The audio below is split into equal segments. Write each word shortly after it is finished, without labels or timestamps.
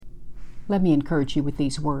Let me encourage you with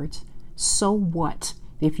these words. So what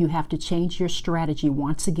if you have to change your strategy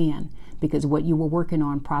once again because what you were working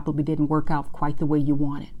on probably didn't work out quite the way you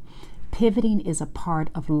wanted? Pivoting is a part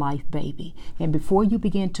of life, baby. And before you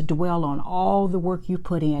begin to dwell on all the work you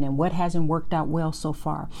put in and what hasn't worked out well so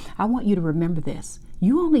far, I want you to remember this.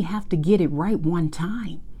 You only have to get it right one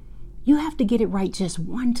time. You have to get it right just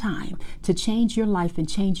one time to change your life and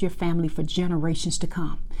change your family for generations to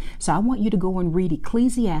come. So I want you to go and read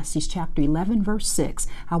Ecclesiastes chapter 11, verse 6.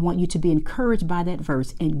 I want you to be encouraged by that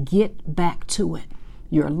verse and get back to it.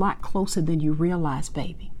 You're a lot closer than you realize,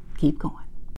 baby. Keep going.